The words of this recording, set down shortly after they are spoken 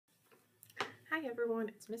Hi everyone,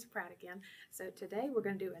 it's Miss Pratt again. So today we're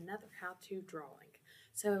going to do another how-to drawing.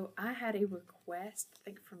 So I had a request, I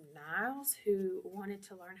think from Niles, who wanted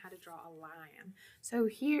to learn how to draw a lion. So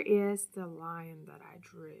here is the lion that I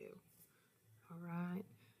drew. Alright,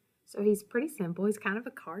 so he's pretty simple. He's kind of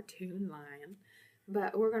a cartoon lion.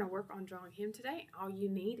 But we're going to work on drawing him today. All you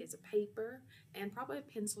need is a paper and probably a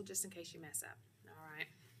pencil just in case you mess up. Alright,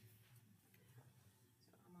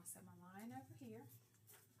 so I'm going to set my lion over here.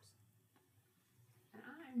 And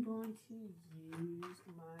I'm going to use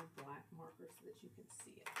my black marker so that you can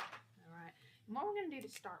see it. All right. And what we're going to do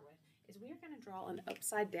to start with is we're going to draw an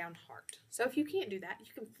upside down heart. So if you can't do that, you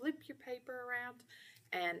can flip your paper around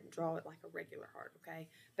and draw it like a regular heart, okay?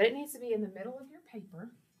 But it needs to be in the middle of your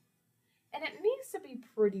paper. And it needs to be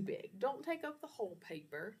pretty big. Don't take up the whole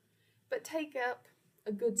paper, but take up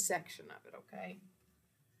a good section of it, okay?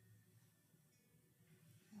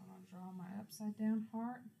 I'm going to draw my upside down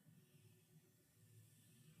heart.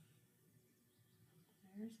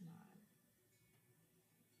 There's mine.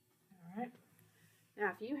 All right.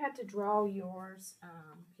 Now, if you had to draw yours,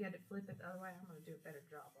 if you had to flip it the other way, I'm going to do a better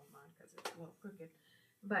job on mine because it's a little crooked.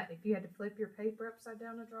 But if you had to flip your paper upside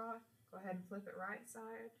down to draw it, go ahead and flip it right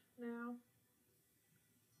side now.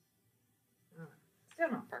 All right.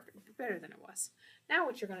 Still not perfect, but better than it was. Now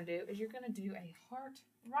what you're going to do is you're going to do a heart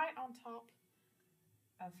right on top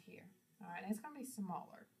of here. All right, and it's going to be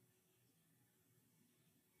smaller.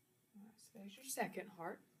 All right, so there's your second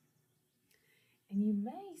heart. And you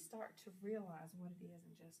may start to realize what it is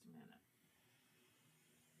in just a minute.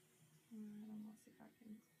 All right, let's see if I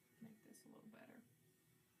can make this a little better.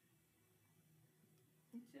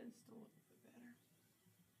 Just a little bit better.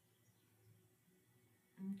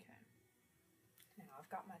 Okay. Now I've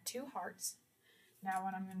got my two hearts. Now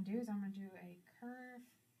what I'm going to do is I'm going to do a curve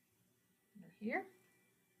under here.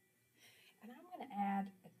 And I'm going to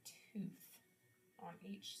add a tooth on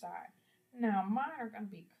each side. Now mine are going to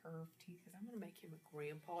be curved teeth because I'm going to make him a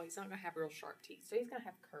grandpa. He's not going to have real sharp teeth, so he's going to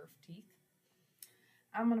have curved teeth.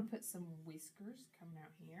 I'm going to put some whiskers coming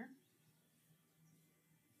out here.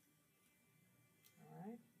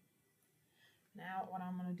 Alright. Now what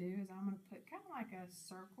I'm going to do is I'm going to put kind of like a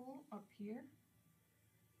circle up here.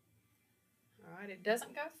 Alright, it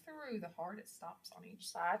doesn't go through the heart, it stops on each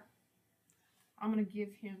side. I'm going to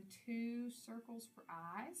give him two circles for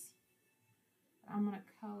eyes. I'm going to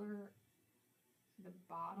color the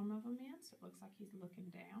bottom of him in so it looks like he's looking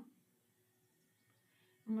down.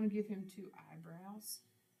 I'm going to give him two eyebrows.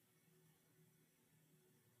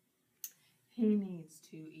 He needs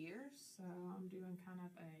two ears, so I'm doing kind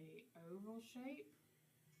of a oval shape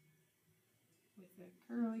with a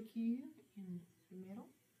curly Q in the middle.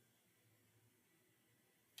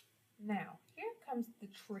 Now, here comes the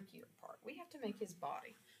trickier part. We have to make his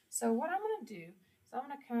body. So what I'm going to do is I'm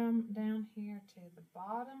going to come down here to the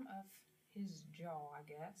bottom of his jaw, I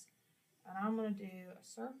guess, and I'm going to do a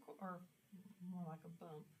circle, or more like a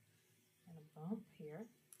bump, and a bump here.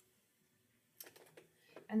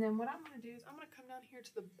 And then what I'm going to do is I'm going to come down here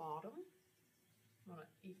to the bottom. I'm going to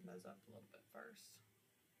even those up a little bit first.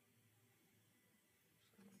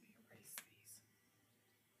 So let me erase these.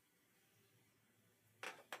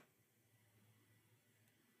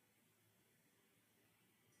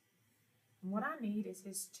 And what I need is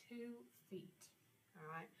his 2 feet. All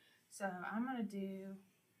right. So I'm going to do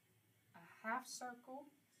a half circle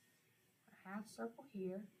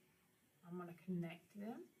here. I'm going to connect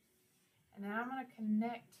them. And then I'm going to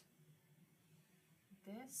connect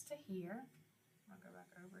this to here. I'll go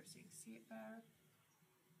back over it so you can see it better.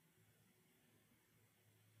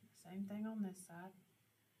 Same thing on this side.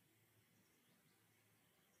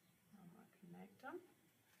 I'm going to connect them.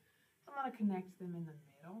 I'm going to connect them in the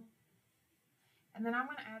middle. And then I'm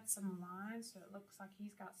going to add some lines so it looks like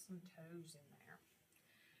he's got some toes in there.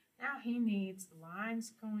 Now he needs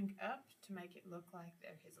lines going up to make it look like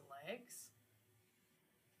they're his legs.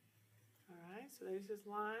 Alright, so there's his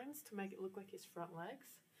lines to make it look like his front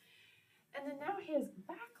legs. And then now his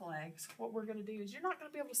back legs, what we're going to do is you're not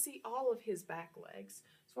going to be able to see all of his back legs.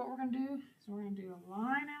 So what we're going to do is we're going to do a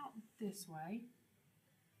line out this way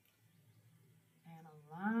and a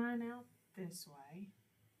line out this way.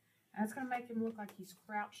 That's going to make him look like he's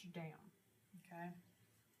crouched down. Okay.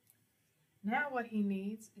 Now what he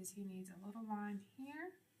needs is he needs a little line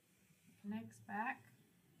here, connects back.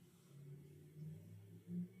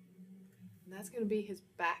 And that's going to be his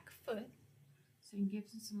back foot. So you can give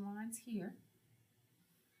him some lines here.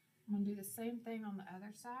 I'm going to do the same thing on the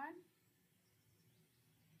other side.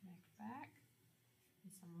 Connect back.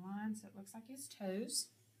 And some lines so it looks like his toes.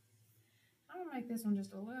 I'm going to make this one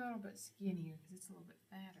just a little bit skinnier because it's a little bit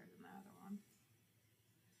fatter than the other one.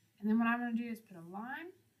 And then what I'm going to do is put a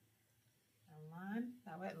line.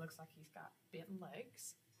 That way it looks like he's got bent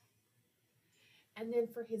legs. And then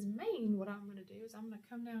for his mane, what I'm going to do is I'm going to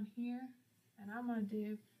come down here and I'm going to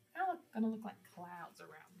do, going to look like clouds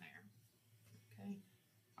around there. Okay,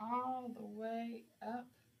 all the way up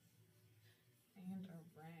and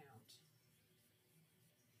around.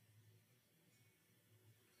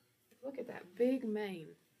 Look at that big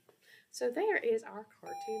mane. So there is our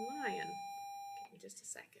cartoon lion. Give me just a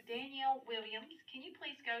second. Danielle Williams, can you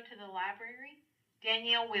please go to the library?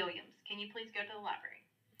 Danielle Williams, can you please go to the library?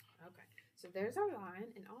 Okay, so there's our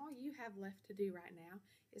lion, and all you have left to do right now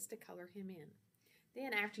is to color him in.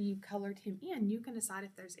 Then after you've colored him in, you can decide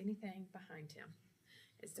if there's anything behind him.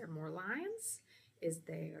 Is there more lions? Is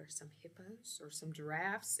there some hippos or some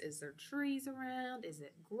giraffes? Is there trees around? Is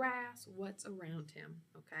it grass? What's around him?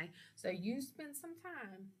 Okay, so you spend some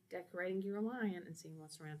time decorating your lion and seeing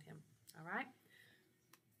what's around him. All right?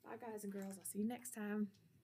 Bye, guys and girls. I'll see you next time.